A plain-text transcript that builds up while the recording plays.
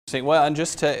Well, and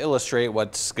just to illustrate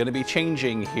what's going to be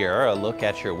changing here, a look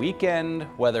at your weekend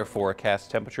weather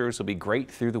forecast. Temperatures will be great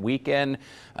through the weekend,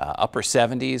 upper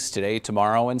 70s today,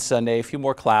 tomorrow, and Sunday. A few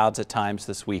more clouds at times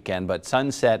this weekend, but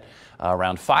sunset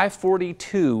around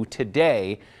 5:42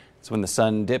 today. It's when the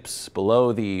sun dips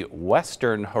below the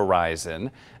western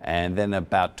horizon, and then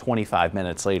about 25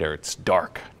 minutes later, it's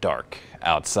dark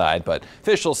outside. But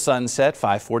official sunset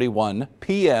 5:41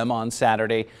 p.m. on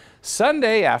Saturday.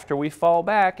 Sunday, after we fall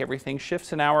back, everything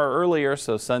shifts an hour earlier,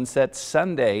 so sunset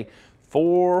Sunday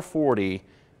 4:40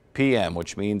 p.m.,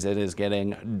 which means it is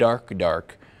getting dark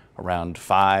around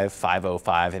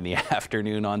 5:05 in the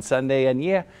afternoon on Sunday, and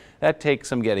yeah, that takes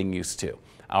some getting used to.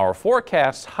 Our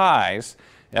forecast highs,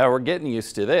 we're getting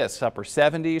used to this, upper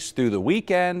 70s through the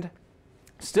weekend,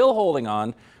 still holding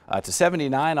on to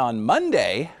 79 on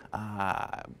Monday.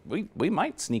 We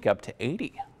might sneak up to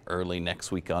 80 early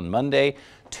next week on Monday.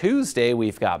 Tuesday,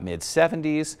 we've got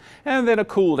mid-70s, and then a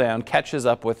cool down catches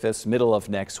up with this middle of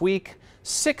next week.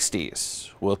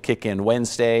 60s will kick in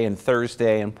Wednesday and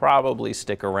Thursday and probably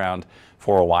stick around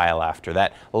for a while after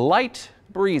that. Light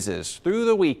breezes through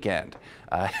the weekend.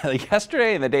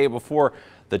 Yesterday and the day before,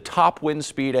 the top wind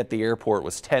speed at the airport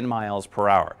was 10 miles per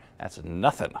hour. That's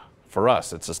nothing for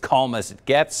us. It's as calm as it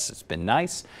gets. It's been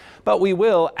nice. But we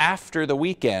will, after the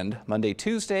weekend, Monday,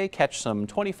 Tuesday, catch some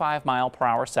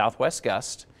 25-mile-per-hour southwest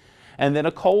gust. And then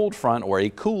a cold front or a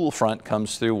cool front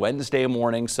comes through Wednesday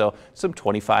morning, so some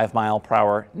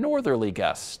 25-mile-per-hour northerly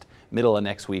gust. Middle of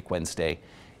next week, Wednesday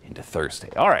into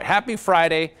Thursday. All right, happy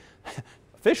Friday.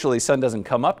 Officially, sun doesn't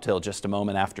come up till just a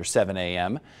moment after 7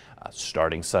 a.m.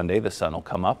 Starting Sunday, the sun will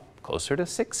come up closer to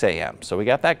 6 a.m. So we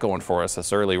got that going for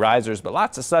us early risers, but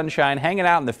lots of sunshine hanging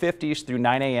out in the 50s through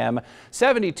 9 a.m.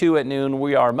 72 at noon.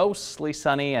 We are mostly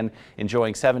sunny and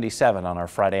enjoying 77 on our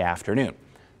Friday afternoon.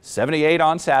 78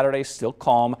 on Saturday, still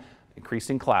calm,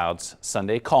 increasing clouds.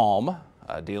 Sunday calm,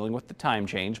 dealing with the time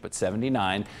change, but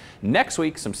 79. Next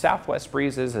week, some southwest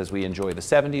breezes as we enjoy the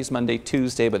 70s Monday,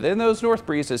 Tuesday, but then those north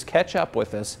breezes catch up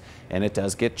with us, and it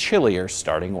does get chillier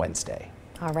starting Wednesday.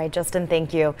 All right, Justin,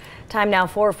 thank you. Time now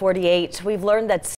 4:48. We've learned that